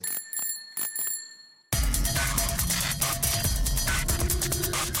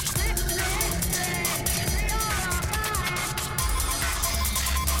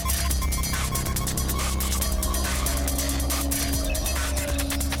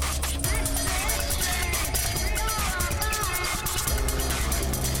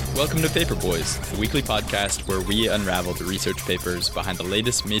Welcome to Paper Boys, the weekly podcast where we unravel the research papers behind the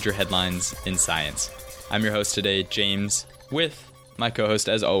latest major headlines in science. I'm your host today, James, with my co-host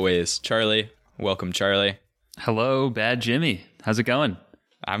as always, Charlie. Welcome, Charlie. Hello, Bad Jimmy. How's it going?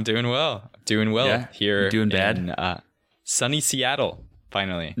 I'm doing well. Yeah, here doing bad? in sunny Seattle,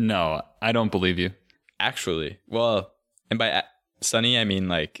 finally. No, I don't believe you. Actually, well, and by sunny, I mean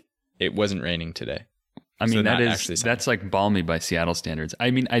like it wasn't raining today. I mean, So that's like balmy by Seattle standards.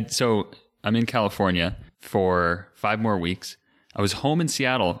 I mean, so I'm in California for 5 more weeks. I was home in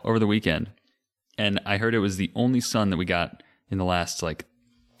Seattle over the weekend, and I heard it was the only sun that we got in the last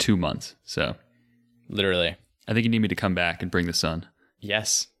 2 months. So Literally. I think you need me to come back and bring the sun.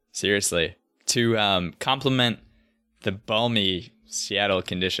 Yes, seriously. To complement the balmy Seattle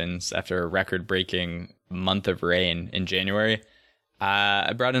conditions after a record-breaking month of rain in January,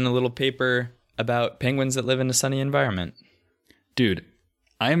 I brought in a little paper about penguins that live in a sunny environment. Dude,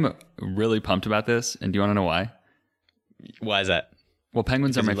 I'm really pumped about this, and do you want to know why? Why is that? Well,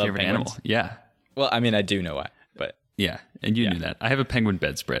 penguins are Because my you love favorite penguins? animal. Yeah. Well, I mean, I do know why, but Yeah, and you Yeah. knew that. I have a penguin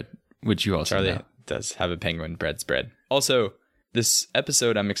bedspread, which you also Charlie know. does have a penguin bedspread. Also, this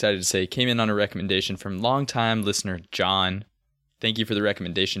episode, I'm excited to say, came in on a recommendation from longtime listener John. Thank you for the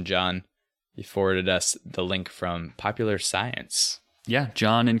recommendation, John. He forwarded us the link from Popular Science. Yeah,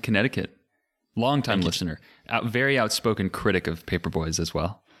 John in Connecticut. Longtime listener. Very outspoken critic of Paperboys as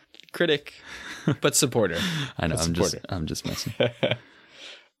well. Critic, but supporter. I know, But I'm just messing.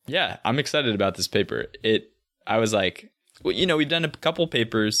 Yeah, I'm excited about this paper. I was like, well, we've done a couple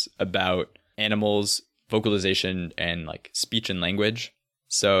papers about animals, vocalization, and speech and language.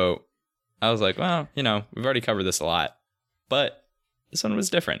 So I was like, well, we've already covered this a lot, but this one was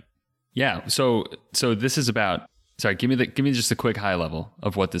different. Yeah, so this is about, sorry, give me just a quick high level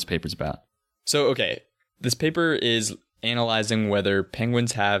of what this paper's about. So, okay, this paper is analyzing whether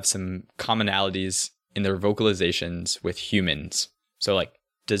penguins have some commonalities in their vocalizations with humans. So,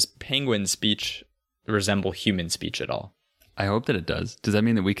 does penguin speech resemble human speech at all? I hope that it does. Does that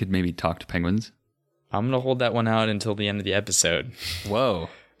mean that we could maybe talk to penguins? I'm going to hold that one out until the end of the episode. Whoa.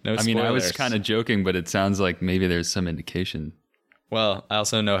 No I mean, I was spoilers. kind of joking, but it sounds like maybe there's some indication. Well, I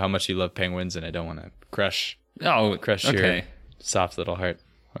also know how much you love penguins, and I don't want to crush Oh, your soft little heart.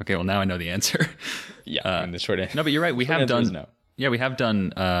 Okay, well, now I know the answer. Yeah, and the short answer. No, but you're right. We have answer is done. no. Yeah, we have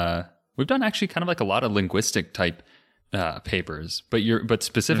done. We've done actually kind of a lot of linguistic type papers, but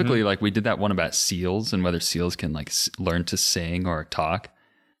specifically we did that one about seals and whether seals can learn to sing or talk.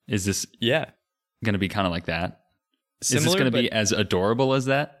 Is this Yeah. going to be kind of like that? Is this Similar, going to but be as adorable as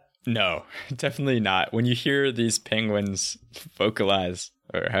that? no, definitely not. When you hear these penguins vocalize,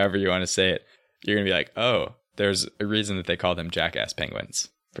 or however you want to say it, you're going to be like, oh, there's a reason that they call them jackass penguins,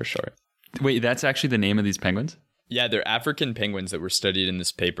 for sure. Wait, that's actually the name of these penguins? Yeah, they're African penguins that were studied in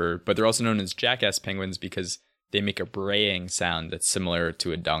this paper, but they're also known as jackass penguins because they make a braying sound that's similar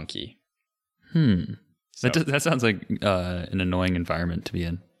to a donkey. So, That sounds like an annoying environment to be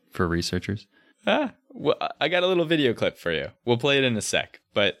in for researchers. well, I got a little video clip for you. We'll play it in a sec,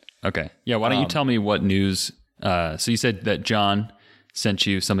 but Okay. Yeah, why don't you tell me what news... so you said that John sent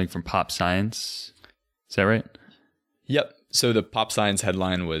you something from Pop Science. Is that right? yep. So the Pop Science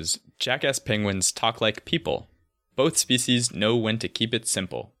headline was, Jackass penguins talk like people. Both species know when to keep it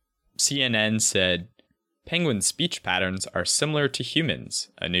simple. CNN said, penguin speech patterns are similar to humans,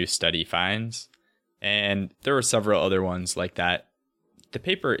 a new study finds. And there were several other ones like that. The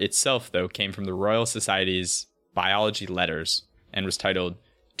paper itself, though, came from the Royal Society's Biology Letters and was titled,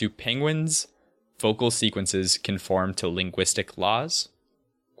 Do Penguins' Vocal Sequences Conform to Linguistic Laws?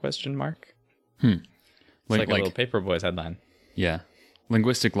 Question mark. It's like a little Paper Boys headline. Yeah.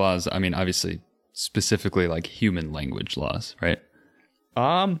 Linguistic laws, I mean, obviously, specifically human language laws, right?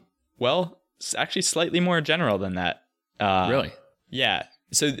 Well, it's actually slightly more general than that. Really? Yeah.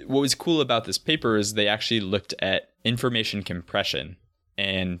 So what was cool about this paper is they actually looked at information compression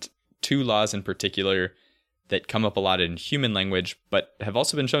and 2 laws in particular that come up a lot in human language, but have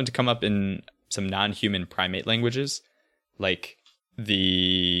also been shown to come up in some non-human primate languages, like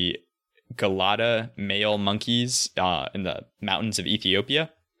the Galata male monkeys in the mountains of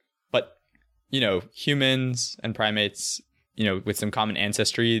Ethiopia. But, humans and primates, with some common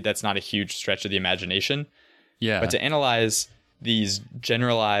ancestry, that's not a huge stretch of the imagination. Yeah. But to analyze these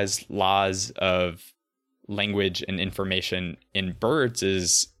generalized laws of language and information in birds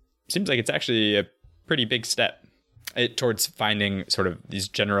seems like it's actually a pretty big step towards finding sort of these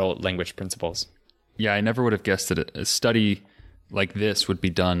general language principles. Yeah, I never would have guessed that a study like this would be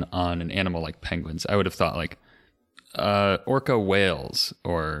done on an animal like penguins. I would have thought orca whales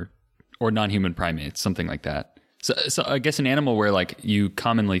or non-human primates, something like that. So I guess an animal where like you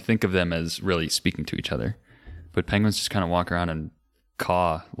commonly think of them as really speaking to each other, but penguins just kind of walk around and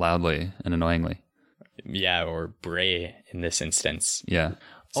caw loudly and annoyingly. Yeah, or bray in this instance. Yeah.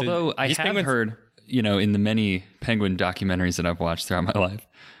 So Although I these have penguins- heard, in the many penguin documentaries that I've watched throughout my life,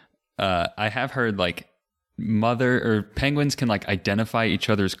 I have heard like penguins can like identify each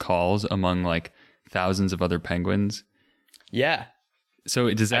other's calls among like thousands of other penguins. Yeah,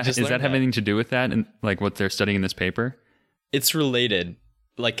 So does that just have learned that. anything to do with that and like what they're studying in this paper? it's related.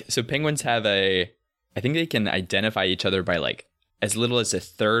 Like, so penguins have I think they can identify each other by like as little as a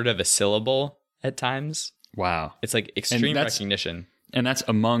third of a syllable at times. Wow. It's like extreme that's- recognition. And that's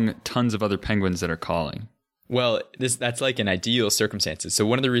among tons of other penguins that are calling. Well, that's like in ideal circumstances. So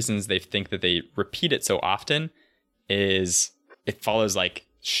one of the reasons they think that they repeat it so often is it follows like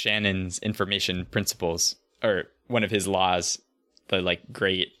Shannon's information principles, or one of his laws, the like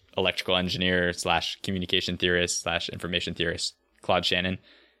great electrical engineer / communication theorist / information theorist, Claude Shannon.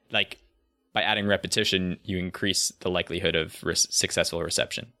 Like by adding repetition, you increase the likelihood of successful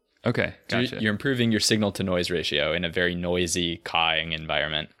reception. Okay, So gotcha. you're improving your signal to noise ratio in a very noisy, cawing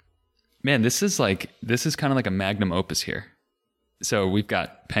environment. Man, this is kind of like a magnum opus here. So we've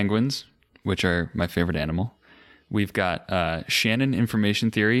got penguins, which are my favorite animal. We've got Shannon information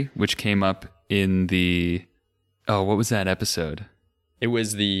theory, which came up in what was that episode? It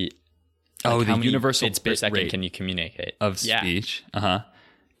was the The how many universal bits per bit second rate can you communicate of Yeah. speech.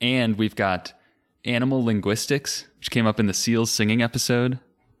 And we've got animal linguistics, which came up in the seals singing episode.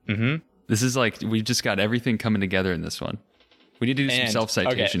 Mm-hmm. This is like we've just got everything coming together in this one. We need to do some And-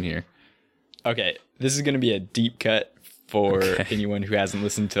 self-citation here. Okay, this is going to be a deep cut for Okay. anyone who hasn't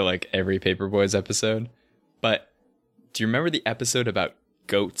listened to like every Paperboys episode. But do you remember the episode about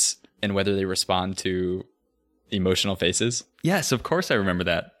goats and whether they respond to emotional faces? Yes, of course I remember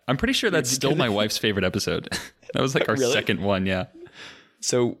that. I'm pretty sure that's still my wife's favorite episode. That was like our Really? second one, yeah.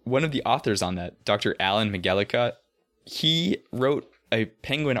 So one of the authors on that, Dr. Alan McGillicuddy, he wrote a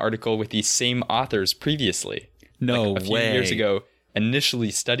penguin article with these same authors previously. No a few way. years ago, initially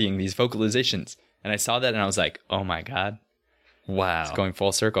studying these vocalizations. And I saw that and I was like, oh my God, Wow. it's going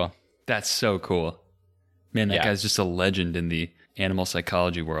full circle. That's so cool. Man, that Yeah. guy's just a legend in the animal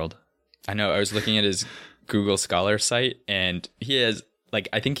psychology world. I know. I was looking at his Google Scholar site, and he has like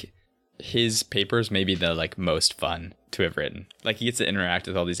I think his papers may be the like most fun to have written. Like he gets to interact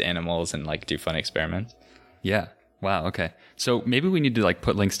with all these animals and like do fun experiments. Yeah. Wow. Okay. So maybe we need to like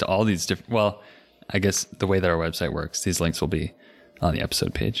put links to all these different. Well, I guess the way that our website works, these links will be on the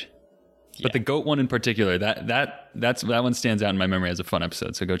episode page. But Yeah. the goat one in particular, that one stands out in my memory as a fun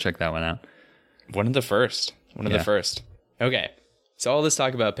episode. So go check that one out. One of the first. Yeah. Okay. So all this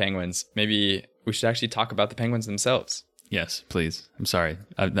talk about penguins, maybe we should actually talk about the penguins themselves. Yes, please. I'm sorry.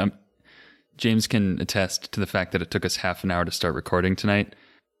 James can attest to the fact that it took us half an hour to start recording tonight.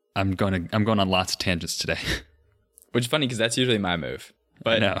 I'm going on lots of tangents today. Which is funny because that's usually my move.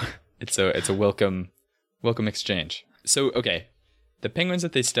 But know. it's a welcome exchange. So okay, the penguins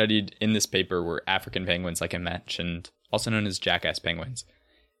that they studied in this paper were African penguins, like I mentioned, also known as jackass penguins,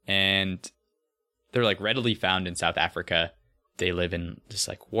 and they're like readily found in South Africa. They live in this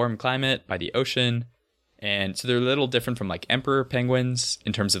like warm climate by the ocean, and so they're a little different from like emperor penguins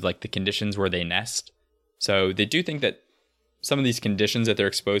in terms of like the conditions where they nest. So they do think that some of these conditions that they're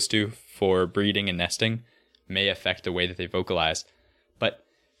exposed to for breeding and nesting may affect the way that they vocalize. But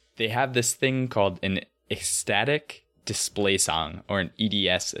they have this thing called an ecstatic display song, or an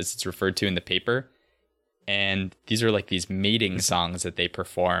EDS as it's referred to in the paper. And these are like these mating songs that they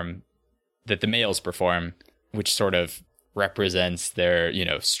perform, that the males perform, which sort of represents their,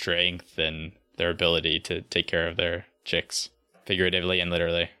 strength and their ability to take care of their chicks, figuratively and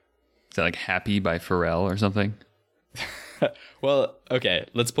literally. Is that like Happy by Pharrell or something? Well, okay,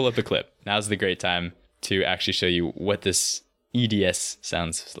 let's pull up a clip. Now's the great time to actually show you what this EDS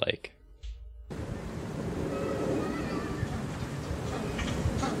sounds like.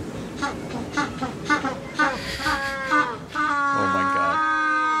 Oh my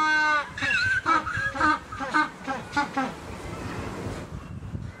God.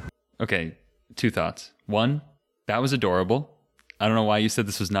 Okay, two thoughts. One, that was adorable. I don't know why you said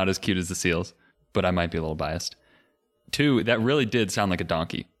this was not as cute as the seals, but I might be a little biased. Two, that really did sound like a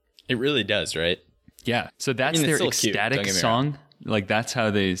donkey. It really does, right? Yeah. So that's I mean, it's their still cute, don't ecstatic get me song. Like that's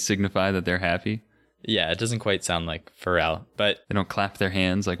how they signify that they're happy. Yeah, it doesn't quite sound like Pharrell, but They don't clap their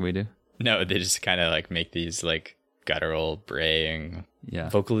hands like we do. no, they just kind of like make these like guttural braying Yeah.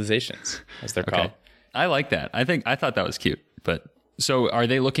 vocalizations, as they're Okay. called. I like that. I thought that was cute. But so are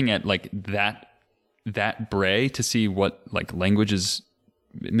they looking at like that bray to see what like language is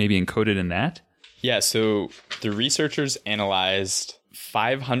maybe encoded in that? Yeah, so the researchers analyzed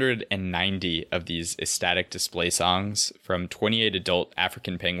 590 of these ecstatic display songs from 28 adult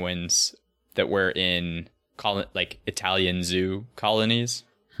African penguins that were in Italian zoo colonies.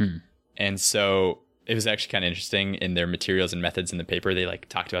 And so it was actually kind of interesting in their materials and methods in the paper. They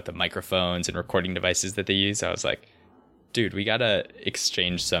talked about the microphones and recording devices that they use. I was like, dude, we got to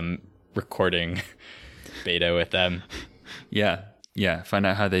exchange some recording beta with them. Yeah. Find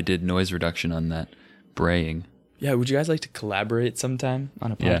out how they did noise reduction on that braying. Yeah, would you guys like to collaborate sometime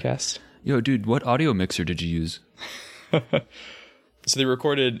on a podcast? Yeah. Yo, dude, what audio mixer did you use? So they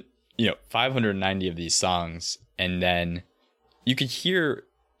recorded, 590 of these songs, and then you could hear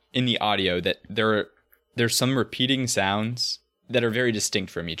in the audio that there's some repeating sounds that are very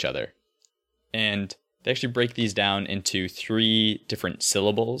distinct from each other. And they actually break these down into 3 different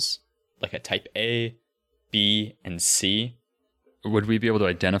syllables, like a type A, B, and C. Would we be able to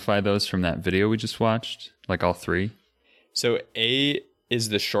identify those from that video we just watched? Like all 3? So A is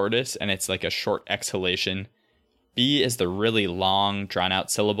the shortest, and it's like a short exhalation. B is the really long,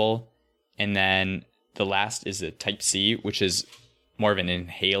 drawn-out syllable. And then the last is a type C, which is more of an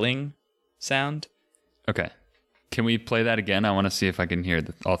inhaling sound. Okay. Can we play that again? I want to see if I can hear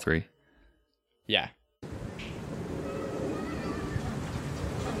all 3. Yeah.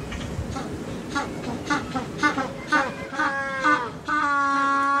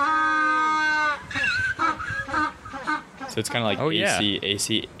 So it's kind of like AC,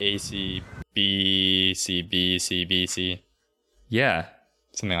 AC, AC, B, C, B, C, B, C. Yeah.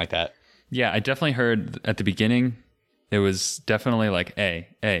 Something like that. Yeah, I definitely heard at the beginning, it was definitely like A.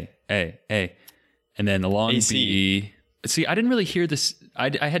 And then the long AC. B. See, I didn't really hear this.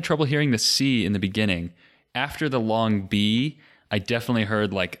 I had trouble hearing the C in the beginning. After the long B, I definitely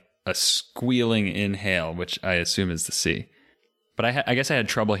heard like a squealing inhale, which I assume is the C. But I guess I had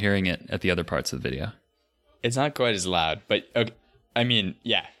trouble hearing it at the other parts of the video. It's not quite as loud, but okay, I mean,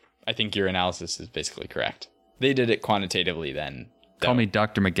 yeah, I think your analysis is basically correct. They did it quantitatively then. Call me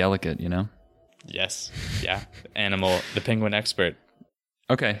Dr. McGillicuddy, you know? Yes. Yeah. The penguin expert.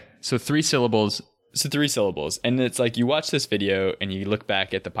 Okay. So 3 syllables. So 3 syllables. And it's like you watch this video and you look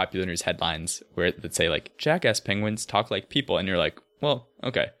back at the popular news headlines where it would say like, jackass penguins talk like people. And you're like, well,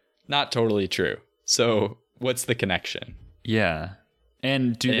 okay, not totally true. So what's the connection? Yeah.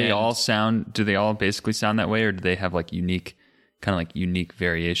 And do they all basically sound that way, or do they have like unique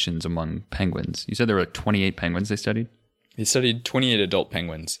variations among penguins? You said there were like 28 penguins they studied? They studied 28 adult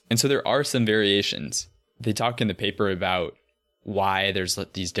penguins. And so there are some variations. They talk in the paper about why there's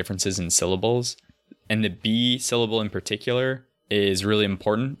these differences in syllables. And the B syllable in particular is really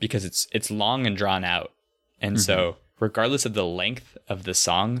important because it's long and drawn out. And so regardless of the length of the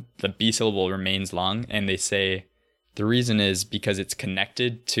song, the B syllable remains long. And they say the reason is because it's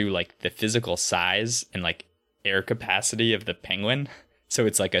connected to like the physical size and like air capacity of the penguin. So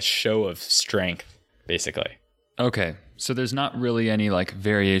it's like a show of strength, basically. Okay. So there's not really any like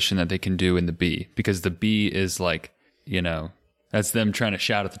variation that they can do in the B, because the B is like, that's them trying to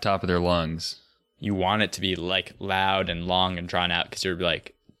shout at the top of their lungs. You want it to be like loud and long and drawn out because you're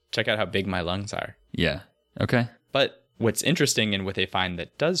like, check out how big my lungs are. Yeah. Okay. But what's interesting and what they find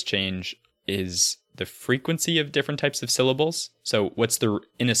that does change is the frequency of different types of syllables. So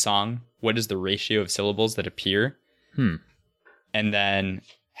in a song, what is the ratio of syllables that appear? And then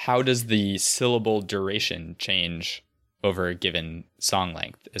how does the syllable duration change over a given song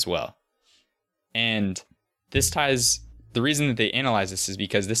length as well? And the reason that they analyze this is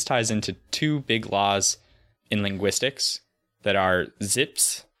because this ties into 2 big laws in linguistics that are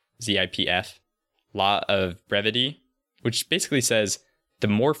ZIPF, Z-I-P-F, law of brevity, which basically says the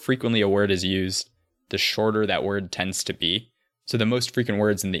more frequently a word is used, the shorter that word tends to be. So the most frequent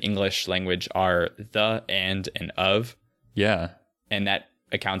words in the English language are the, and of. Yeah. And that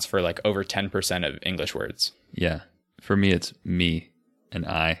accounts for like over 10% of English words. Yeah. For me, it's me and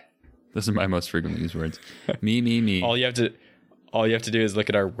I. Those are my most frequently used words. Me. All you have to do is look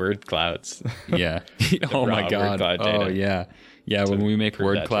at our word clouds. Yeah. Oh my God. Oh yeah. Yeah. When we make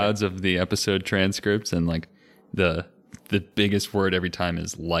word clouds of the episode transcripts, and like the biggest word every time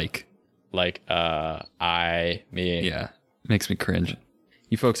is like. Like, I, me. Yeah. Makes me cringe.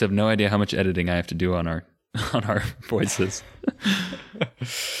 You folks have no idea how much editing I have to do on our voices.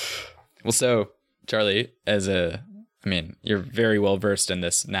 Well, so Charlie, you're very well versed in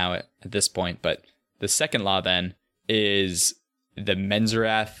this now at this point, but the second law then is the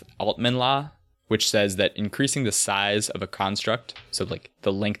Menzerath-Altman law, which says that increasing the size of a construct, so like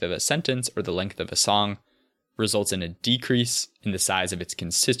the length of a sentence or the length of a song, results in a decrease in the size of its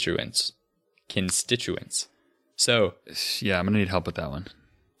constituents. So yeah, I'm gonna need help with that one.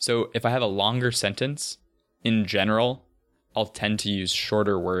 So if I have a longer sentence, in general, I'll tend to use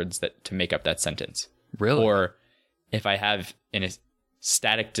shorter words to make up that sentence. Really? Or if I have in a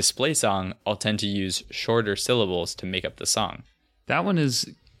static display song, I'll tend to use shorter syllables to make up the song. That one is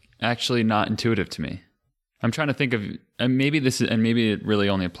actually not intuitive to me. I'm trying to think of, and maybe it really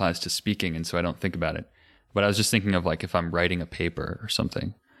only applies to speaking, and so I don't think about it. But I was just thinking of like if I'm writing a paper or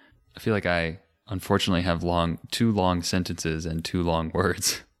something. I feel like I unfortunately have too long sentences and too long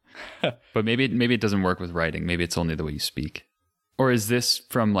words. But maybe it doesn't work with writing. Maybe it's only the way you speak. Or is this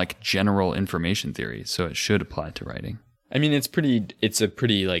from like general information theory, so it should apply to writing? I mean, it's a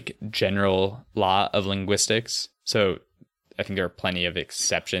pretty like general law of linguistics. So I think there are plenty of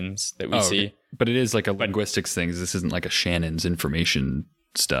exceptions that we see. Okay. But it is like a linguistics thing. This isn't like a Shannon's information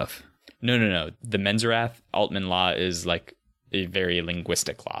stuff. No. The Menzerath-Altman law is like a very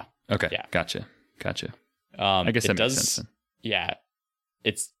linguistic law. Okay. Yeah. Gotcha. I guess that makes sense then. Yeah.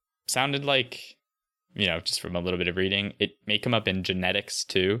 It's sounded like, just from a little bit of reading, it may come up in genetics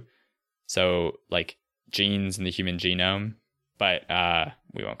too. So like genes in the human genome, but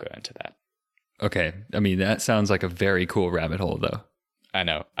we won't go into that. Okay. I mean, that sounds like a very cool rabbit hole though. I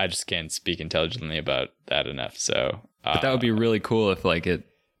know. I just can't speak intelligently about that enough. So, but that would be really cool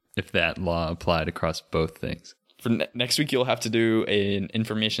if that law applied across both things. For next week, you'll have to do an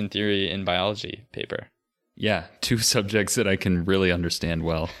information theory in biology paper. Yeah, 2 subjects that I can really understand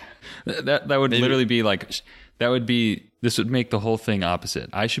well. That would literally be like, this would make the whole thing opposite.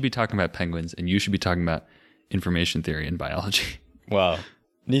 I should be talking about penguins and you should be talking about information theory and biology. Well,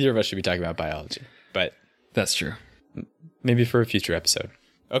 neither of us should be talking about biology, but that's true. Maybe for a future episode.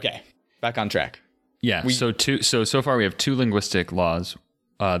 Okay, back on track. Yeah, so far we have 2 linguistic laws.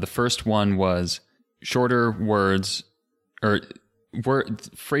 The first one was shorter words, or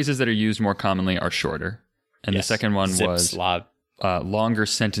phrases that are used more commonly are shorter. And The second one was longer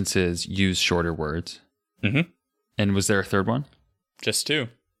sentences use shorter words. Mm-hmm. And was there a third one? Just 2.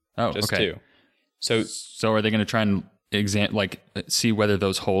 Oh, just okay. 2. So are they going to try and see whether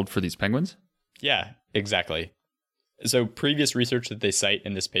those hold for these penguins? Yeah, exactly. So previous research that they cite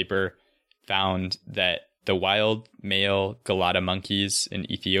in this paper found that the wild male Galata monkeys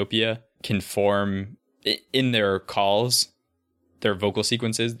in Ethiopia can form, in their calls, their vocal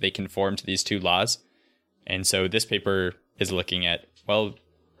sequences, they conform to these 2 laws. And so this paper is looking at, well,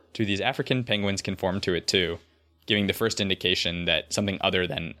 do these African penguins conform to it too? Giving the first indication that something other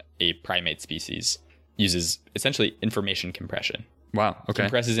than a primate species uses essentially information compression. Wow, okay.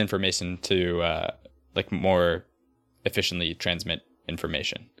 Compresses information to more efficiently transmit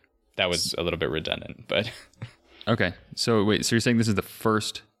information. That was a little bit redundant, but okay. So wait, so you're saying this is the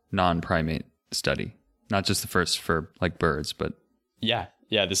first non-primate study, not just the first for like birds, but yeah,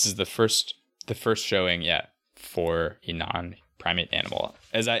 this is the first showing, for a non-primate animal,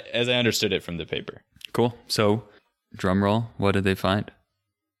 as I understood it from the paper. Cool. So, drum roll, what did they find?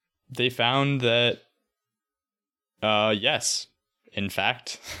 They found that yes, in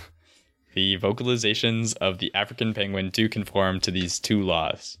fact, the vocalizations of the African penguin do conform to these 2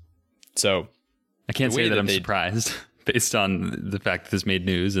 laws. So I can't say that I'm surprised based on the fact that this made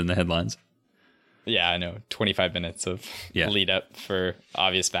news in the headlines. Yeah, I know. 25 minutes of lead up for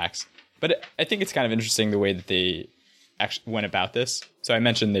obvious facts. But I think it's kind of interesting the way that they actually went about this. So I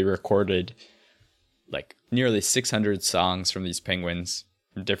mentioned they recorded like nearly 600 songs from these penguins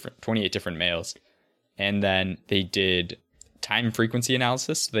from 28 different males. And then they did time frequency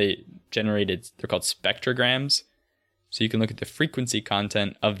analysis. They're called spectrograms. So you can look at the frequency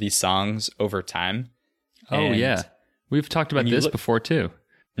content of these songs over time. Oh, yeah. We've talked about this before, too.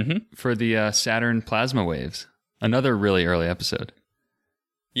 Mm-hmm. For the Saturn plasma waves. Another really early episode.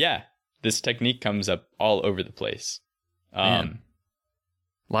 Yeah. This technique comes up all over the place. A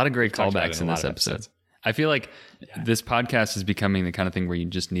lot of great callbacks in this episode. I feel like this podcast is becoming the kind of thing where you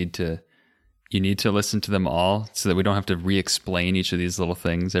just need to listen to them all so that we don't have to re-explain each of these little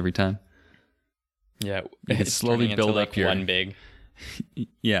things every time. Yeah, you can slowly build up your one big.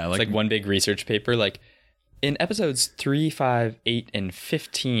 Yeah, it's like one big research paper. Like in episodes 3, 5, 8, and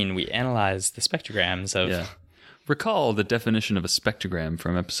 15, we analyzed the spectrograms of. Yeah. Recall the definition of a spectrogram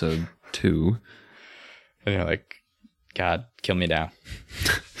from episode 2. And you're like, God, kill me now.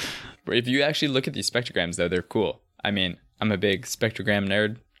 But if you actually look at these spectrograms, though, they're cool. I mean, I'm a big spectrogram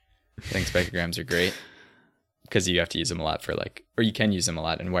nerd. I think spectrograms are great because you have to use them a lot or you can use them a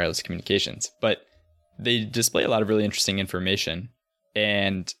lot in wireless communications. But they display a lot of really interesting information.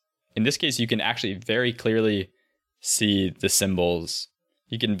 And in this case, you can actually very clearly see the symbols.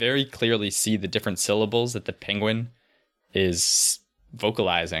 You can very clearly see the different syllables that the penguin is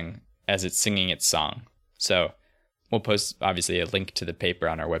vocalizing as it's singing its song. So We'll post, obviously, a link to the paper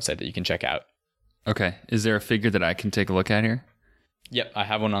on our website that you can check out. Okay. Is there a figure that I can take a look at here? Yep, I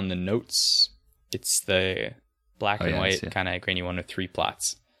have one on the notes. It's the black and white, kind of grainy one with 3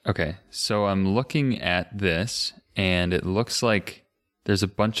 plots. Okay. So I'm looking at this, and it looks like there's a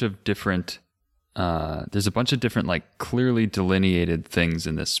bunch of different like clearly delineated things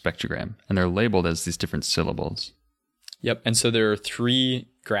in this spectrogram, and they're labeled as these different syllables. Yep. And so there are 3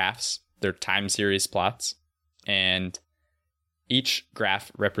 graphs. They're time series plots, and each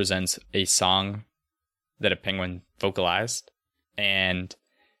graph represents a song that a penguin vocalized, and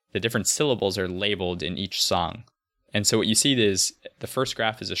the different syllables are labeled in each song. And so what you see is the first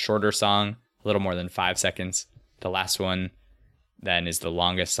graph is a shorter song, a little more than 5 seconds. The last one then is the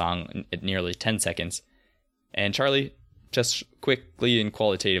longest song at nearly 10 seconds. And Charlie, just quickly and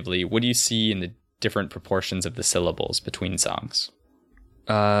qualitatively, what do you see in the different proportions of the syllables between songs?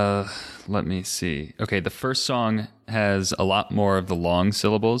 Let me see. Okay, the first song has a lot more of the long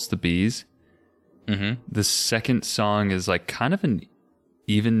syllables, the B's. Mm-hmm. The second song is like kind of an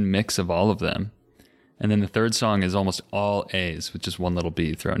even mix of all of them. And then the third song is almost all A's with just one little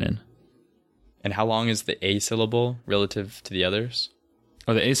B thrown in. And how long is the A syllable relative to the others?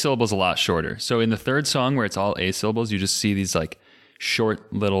 Oh, the A syllable is a lot shorter. So in the third song where it's all A syllables, you just see these like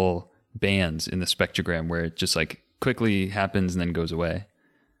short little bands in the spectrogram where it just like quickly happens and then goes away.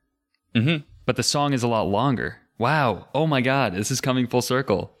 Mm-hmm. But the song is a lot longer. Wow. Oh my God. This is coming full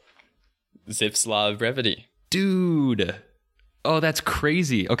circle. Zipf's law of brevity. Dude. Oh, that's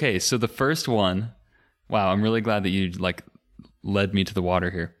crazy. Okay. So the first one, wow. I'm really glad that you like led me to the water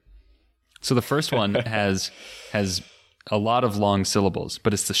here. So the first one has a lot of long syllables,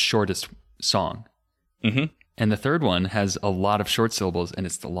 but it's the shortest song. Mm-hmm. And the third one has a lot of short syllables, and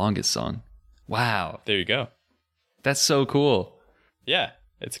it's the longest song. Wow. There you go. That's so cool. Yeah.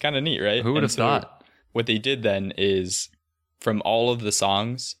 It's kind of neat, right? Who would have thought? What they did then is from all of the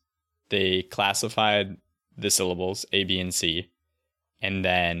songs, they classified the syllables A, B, and C. And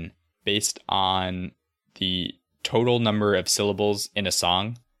then based on the total number of syllables in a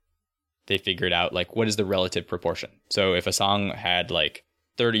song, they figured out like what is the relative proportion. So if a song had like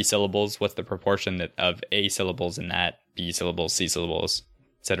 30 syllables, what's the proportion of A syllables in that, B syllables, C syllables,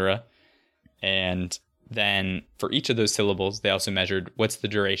 etc. And then for each of those syllables, they also measured what's the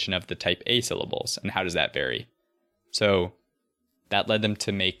duration of the type A syllables and how does that vary. So that led them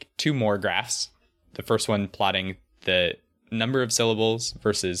to make 2 more graphs. The first one plotting the number of syllables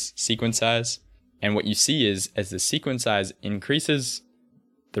versus sequence size. And what you see is as the sequence size increases,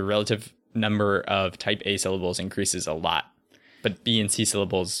 the relative number of type A syllables increases a lot, but B and C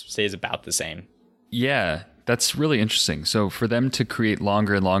syllables stays about the same. Yeah, that's really interesting. So for them to create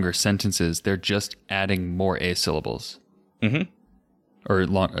longer and longer sentences, they're just adding more A syllables. Mm-hmm.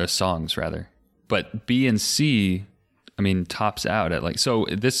 Or songs, rather. But B and C, I mean, tops out at like... So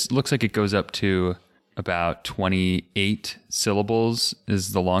this looks like it goes up to about 28 syllables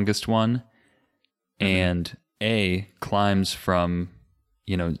is the longest one. Mm-hmm. And A climbs from...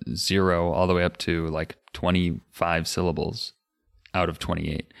 0 all the way up to like 25 syllables out of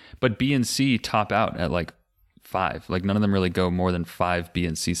 28. But B and C top out at like 5. Like none of them really go more than 5 B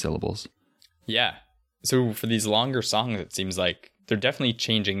and C syllables. Yeah. So for these longer songs, it seems like they're definitely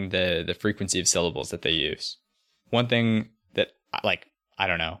changing the frequency of syllables that they use. One thing that I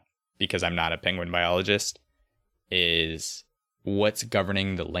don't know, because I'm not a penguin biologist, is what's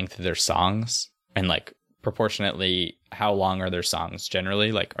governing the length of their songs and like proportionately how long are their songs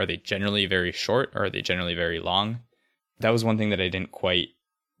generally? Like, are they generally very short or are they generally very long? That was one thing that I didn't quite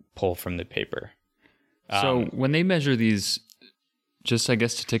pull from the paper. So when they measure these, just I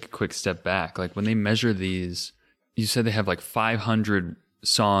guess to take a quick step back, like when they measure these, you said they have like 500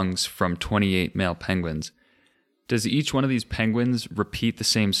 songs from 28 male penguins. Does each one of these penguins repeat the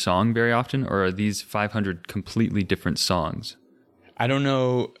same song very often, or are these 500 completely different songs? I don't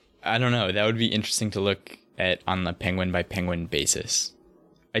know. That would be interesting to look at on the penguin by penguin basis.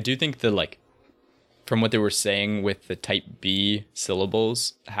 I do think that like from what they were saying with the type B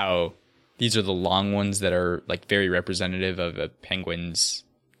syllables, how these are the long ones that are like very representative of a penguin's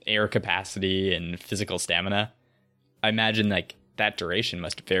air capacity and physical stamina. I imagine like that duration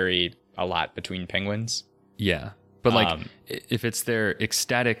must vary a lot between penguins. Yeah. But like if it's their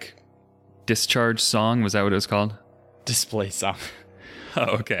ecstatic discharge song, was that what it was called? Display song.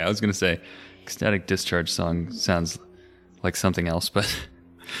 Oh, okay. I was going to say ecstatic discharge song sounds like something else, but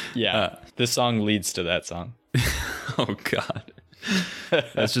yeah, this song leads to that song. Oh God.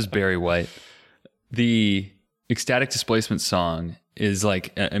 That's just Barry White. The ecstatic displacement song is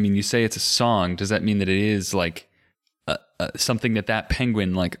like, I mean, you say it's a song. Does that mean that it is like something that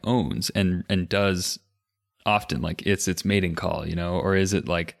penguin like owns and does often? Like it's its mating call, or is it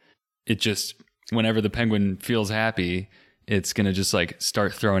like it just whenever the penguin feels happy, it's going to just like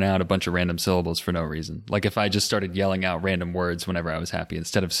start throwing out a bunch of random syllables for no reason. Like if I just started yelling out random words whenever I was happy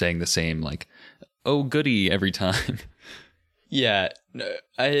instead of saying the same like, oh goody every time. Yeah,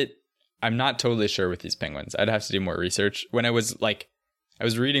 I'm not totally sure with these penguins. I'd have to do more research. When I was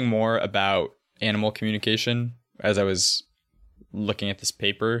reading more about animal communication as I was looking at this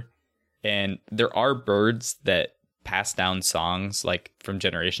paper, and there are birds that pass down songs like from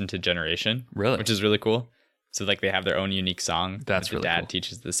generation to generation. Really? Which is really cool. So like they have their own unique song. That's that the really dad cool.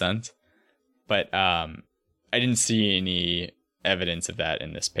 teaches the sons. But I didn't see any evidence of that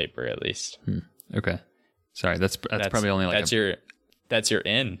in this paper, at least. Okay. Sorry, that's probably only like that's your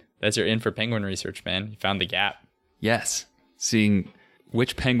in for penguin research, man. You found the gap. Yes. Seeing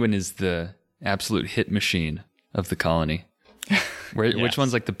which penguin is the absolute hit machine of the colony. Which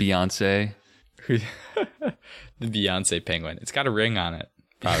one's like the Beyonce? The Beyonce penguin. It's got a ring on it,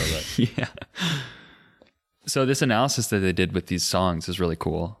 probably. Yeah. So this analysis that they did with these songs is really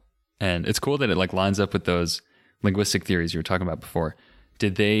cool. And it's cool that it like lines up with those linguistic theories you were talking about before.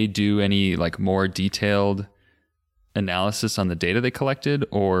 Did they do any like more detailed analysis on the data they collected,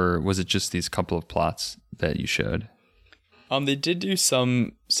 or was it just these couple of plots that you showed? They did do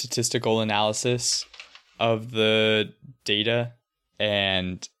some statistical analysis of the data,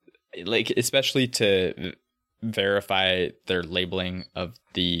 and like especially to verify their labeling of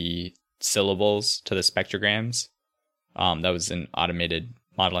the syllables to the spectrograms. That was an automated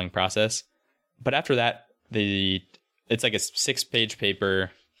modeling process. But after that, it's like a 6-page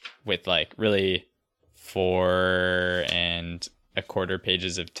paper with like really 4 1/4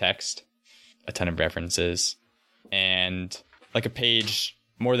 pages of text, a ton of references, and like a page,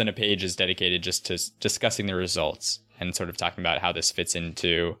 more than a page, is dedicated just to discussing the results and sort of talking about how this fits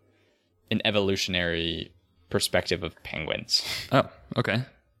into an evolutionary perspective of penguins. Oh, okay.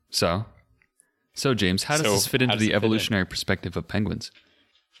 So James, how does this fit into the evolutionary perspective of penguins?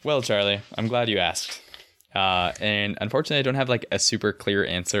 Well, Charlie, I'm glad you asked. And unfortunately, I don't have like a super clear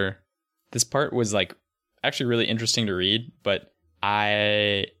answer. This part was like actually really interesting to read, but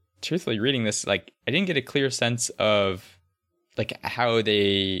truthfully reading this, like I didn't get a clear sense of like how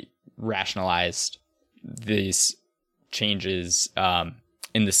they rationalized these changes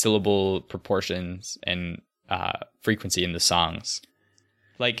in the syllable proportions and frequency in the songs.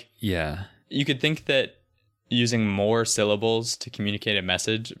 Like, yeah, you could think that using more syllables to communicate a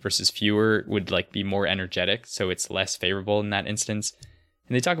message versus fewer would like be more energetic, so it's less favorable in that instance.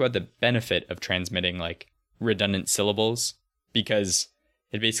 And they talk about the benefit of transmitting like redundant syllables because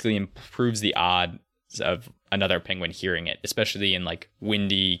it basically improves the odds of another penguin hearing it, especially in like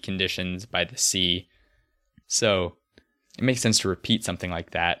windy conditions by the sea. So it makes sense to repeat something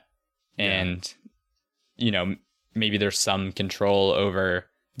like that. And, maybe there's some control over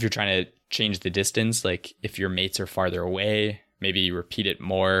if you're trying to change the distance, like if your mates are farther away, maybe you repeat it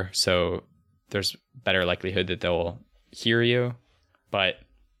more. So there's better likelihood that they'll hear you. But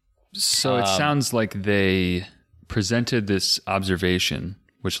so it sounds like they presented this observation,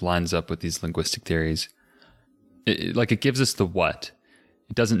 which lines up with these linguistic theories. It gives us the what.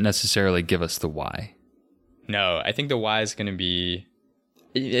 It doesn't necessarily give us the why. No, I think the why is going to be...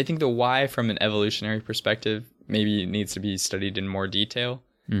 I think the why from an evolutionary perspective maybe needs to be studied in more detail.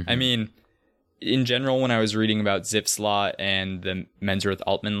 Mm-hmm. I mean, in general, when I was reading about Zipf's law and the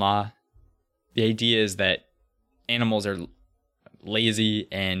Mensrith-Altman law, the idea is that animals are lazy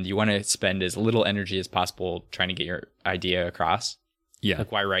and you want to spend as little energy as possible trying to get your idea across. Yeah.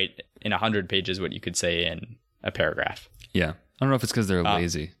 Like why write in 100 pages what you could say in a paragraph? Yeah. I don't know if it's because they're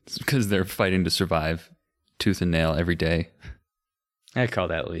lazy. It's because they're fighting to survive tooth and nail every day. I call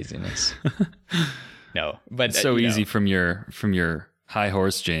that laziness. No, but it's so easy from your high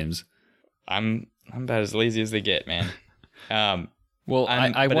horse, James. I'm about as lazy as they get, man. Well,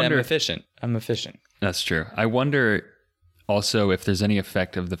 I wonder. I'm efficient. That's true. I wonder also if there's any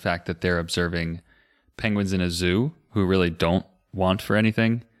effect of the fact that they're observing penguins in a zoo who really don't want for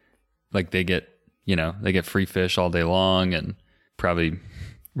anything. Like they get free fish all day long and probably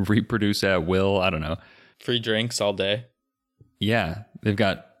reproduce at will. I don't know. Free drinks all day. Yeah. They've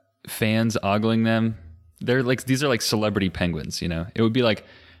got fans ogling them. These are like celebrity penguins, It would be like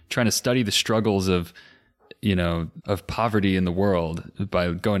trying to study the struggles of poverty in the world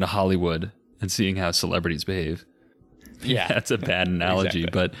by going to Hollywood and seeing how celebrities behave. Yeah. That's a bad analogy,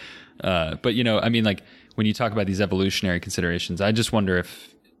 exactly. but I mean, like when you talk about these evolutionary considerations, I just wonder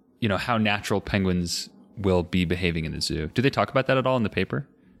if, how natural penguins will be behaving in the zoo. Do they talk about that at all in the paper?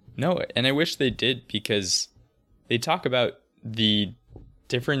 No, and I wish they did because they talk about the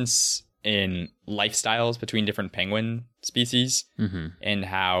difference in lifestyles between different penguin species and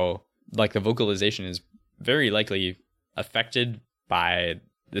how like the vocalization is very likely affected by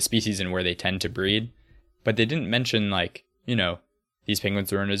the species and where they tend to breed. But they didn't mention like, you know, these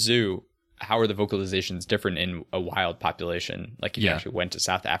penguins were in a zoo. How are the vocalizations different in a wild population? Like if you actually went to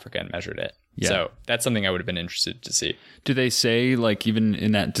South Africa and measured it. Yeah. So that's something I would have been interested to see. Do they say like even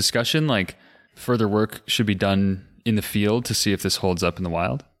in that discussion, like further work should be done in the field to see if this holds up in the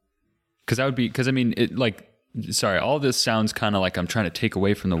wild? Because I mean, it like, sorry, all this sounds kind of like I'm trying to take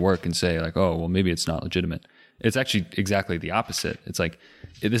away from the work and say like, oh, well, maybe it's not legitimate. It's actually exactly the opposite. It's like,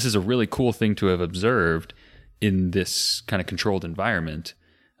 this is a really cool thing to have observed in this kind of controlled environment.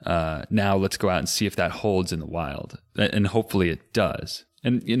 Now let's go out and see if that holds in the wild, and hopefully it does.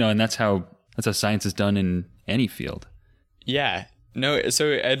 And you know, and that's how science is done in any field. Yeah. No,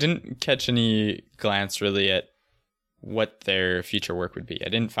 so I didn't catch any glance really at what their future work would be. I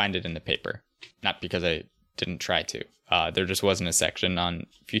didn't find it in the paper, not because I didn't try to. There just wasn't a section on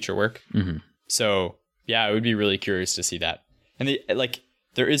future work. So yeah, I would be really curious to see that. And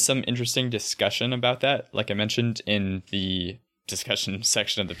there is some interesting discussion about that, like I mentioned in the discussion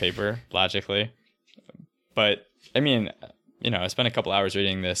section of the paper, logically. But I mean, you know, I spent a couple hours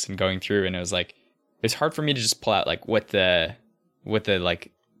reading this and going through, and it was like, it's hard for me to just pull out like what the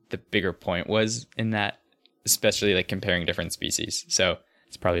like the bigger point was in that, especially like comparing different species. So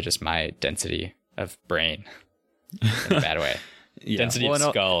it's probably just my density of brain in a bad way. Density of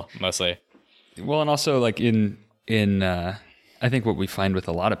skull, mostly. Well, and also like in I think what we find with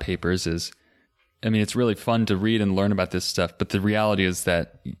a lot of papers is, I mean, it's really fun to read and learn about this stuff, but the reality is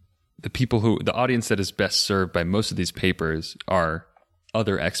that the audience that is best served by most of these papers are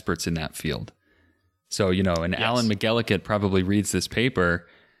other experts in that field. So, you know, and Alan McGillicuddy probably reads this paper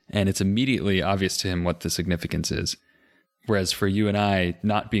and it's immediately obvious to him what the significance is. Whereas for you and I,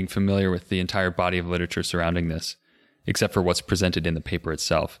 not being familiar with the entire body of literature surrounding this, except for what's presented in the paper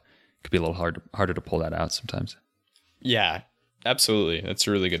itself, it could be a little harder to pull that out sometimes. Yeah, absolutely. That's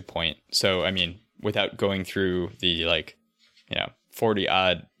a really good point. So, I mean, without going through the 40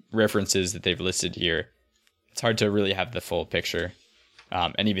 odd references that they've listed here, it's hard to really have the full picture.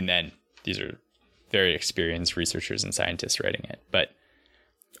 And even then, these are very experienced researchers and scientists writing it. But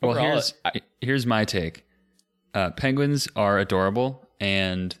overall, here's my take. Penguins are adorable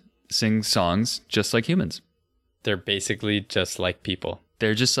and sing songs just like humans. They're basically just like people.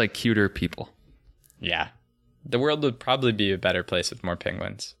 They're just like cuter people. Yeah. The world would probably be a better place with more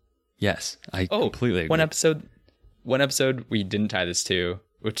penguins. Yes, I completely agree. One episode we didn't tie this to,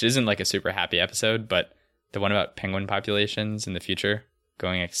 which isn't like a super happy episode, but the one about penguin populations in the future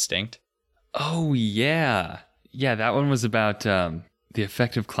going extinct. Oh, yeah. Yeah, that one was about the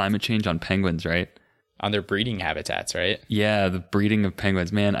effect of climate change on penguins, right? On their breeding habitats, right? Yeah, the breeding of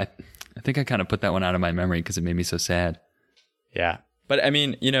penguins. Man, I think I kind of put that one out of my memory because it made me so sad. Yeah. But I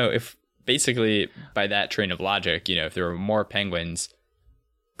mean, you know, if basically by that train of logic, you know, if there were more penguins,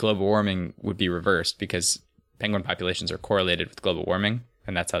 global warming would be reversed because penguin populations are correlated with global warming,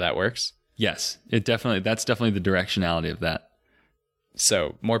 and that's how that works. Yes, that's definitely the directionality of that.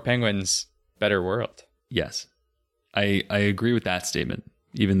 So more penguins, better world. Yes, I agree with that statement,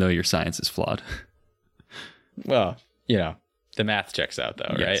 even though your science is flawed. Well, you know, the math checks out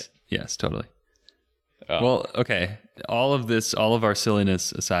though, yes. Right? Yes, totally. Oh. Well, okay. All of our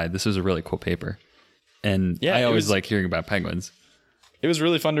silliness aside, this was a really cool paper. And yeah, I always like hearing about penguins. It was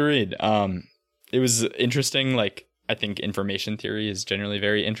really fun to read. It was interesting. Like, I think information theory is generally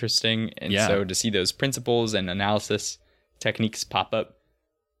very interesting. And so to see those principles and analysis techniques pop up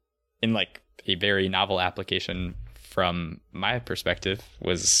in like a very novel application from my perspective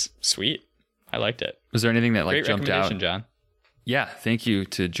was sweet. I liked it. Was there anything that like jumped out? Great recommendation, John. Yeah, thank you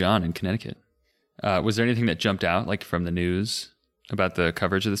to John in Connecticut. Was there anything that jumped out like from the news about the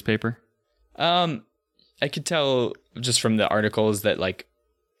coverage of this paper? I could tell just from the articles that like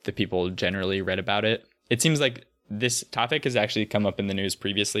the people generally read about it. It seems like this topic has actually come up in the news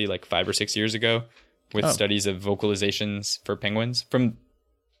previously, like 5 or 6 years ago, with studies of vocalizations for penguins from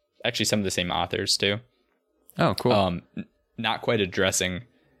actually some of the same authors too. Oh, cool. Not quite addressing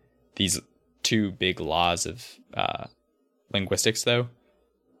these two big laws of linguistics though.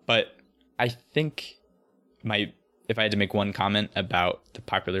 But I think if I had to make one comment about the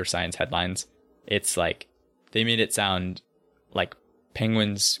popular science headlines, it's like they made it sound like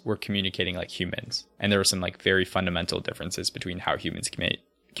penguins were communicating like humans. And there were some like very fundamental differences between how humans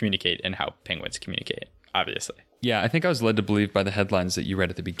communicate and how penguins communicate, obviously. Yeah, I think I was led to believe by the headlines that you read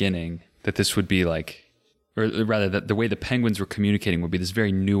at the beginning that this would be like, or rather that the way the penguins were communicating would be this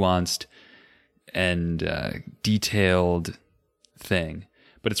very nuanced and detailed thing.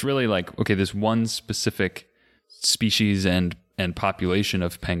 But it's really like, okay, this one specific species and population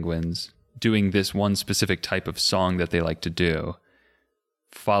of penguins doing this one specific type of song that they like to do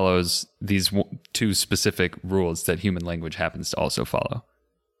follows these two specific rules that human language happens to also follow.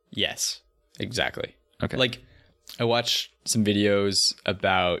 Yes, exactly. Okay. Like, I watched some videos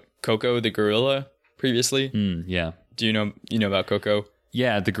about Coco the gorilla previously. Yeah. Do you know about Coco?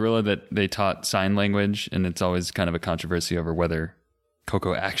 Yeah, the gorilla that they taught sign language, and it's always kind of a controversy over whether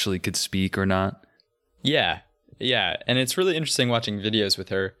Coco actually could speak or not. Yeah. And it's really interesting watching videos with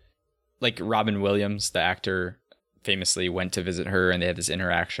her. Like Robin Williams, the actor, famously went to visit her and they had this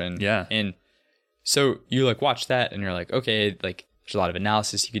interaction. Yeah. And so you like watch that and you're like, okay, like there's a lot of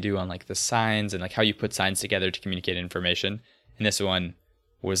analysis you could do on like the signs and like how you put signs together to communicate information. And this one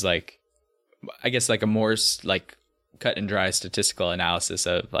was like, I guess like a more like cut and dry statistical analysis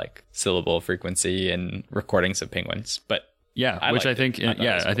of like syllable frequency and recordings of penguins. But yeah, I think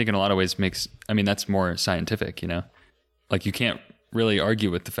in a lot of ways that's more scientific, like you can't really argue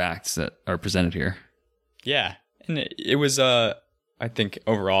with the facts that are presented here. Yeah. And it was, I think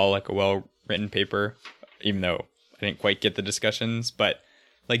overall like a well-written paper, even though I didn't quite get the discussions, but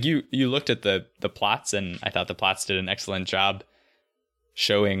like you looked at the plots and I thought the plots did an excellent job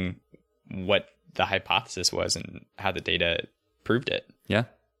showing what the hypothesis was and how the data proved it. Yeah.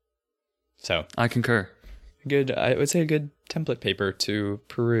 So I concur. I would say a good template paper to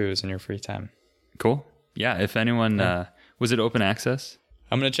peruse in your free time. Cool. Yeah. If anyone, was it open access?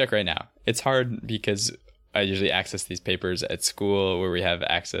 I'm going to check right now. It's hard because I usually access these papers at school where we have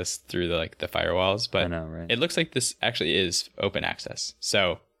access through the firewalls, but I know, right? It looks like this actually is open access.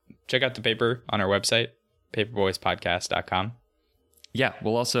 So check out the paper on our website, paperboyspodcast.com. Yeah.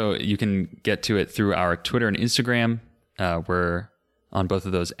 Well, also you can get to it through our Twitter and Instagram. We're on both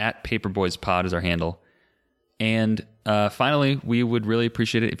of those at paperboyspod is our handle. And finally, we would really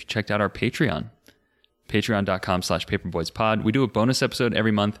appreciate it if you checked out our Patreon, patreon.com/paperboyspod. We do a bonus episode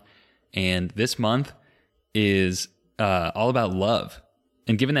every month. And this month is all about love.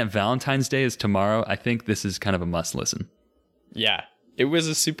 And given that Valentine's Day is tomorrow, I think this is kind of a must listen. Yeah, it was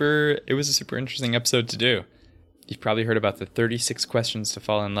a super interesting episode to do. You've probably heard about the 36 questions to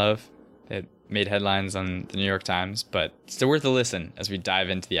fall in love that made headlines on the New York Times, but it's still worth a listen as we dive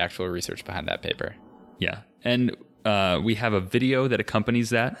into the actual research behind that paper. Yeah. And we have a video that accompanies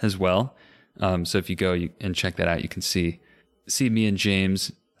that as well. So if you go and check that out, you can see me and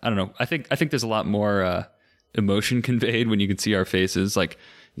James. I don't know. I think there's a lot more emotion conveyed when you can see our faces. Like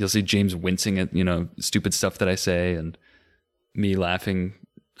you'll see James wincing at, stupid stuff that I say and me laughing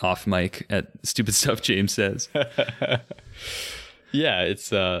off mic at stupid stuff James says. Yeah,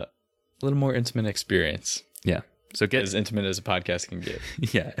 it's a little more intimate experience. Yeah. So get as intimate as a podcast can get.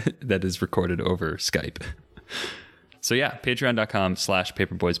 Yeah, that is recorded over Skype. So yeah,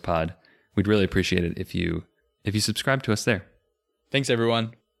 patreon.com/paperboyspod. We'd really appreciate it if you subscribe to us there. Thanks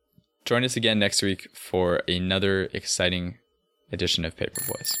everyone. Join us again next week for another exciting edition of Paper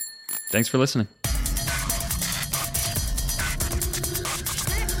Boys. Thanks for listening.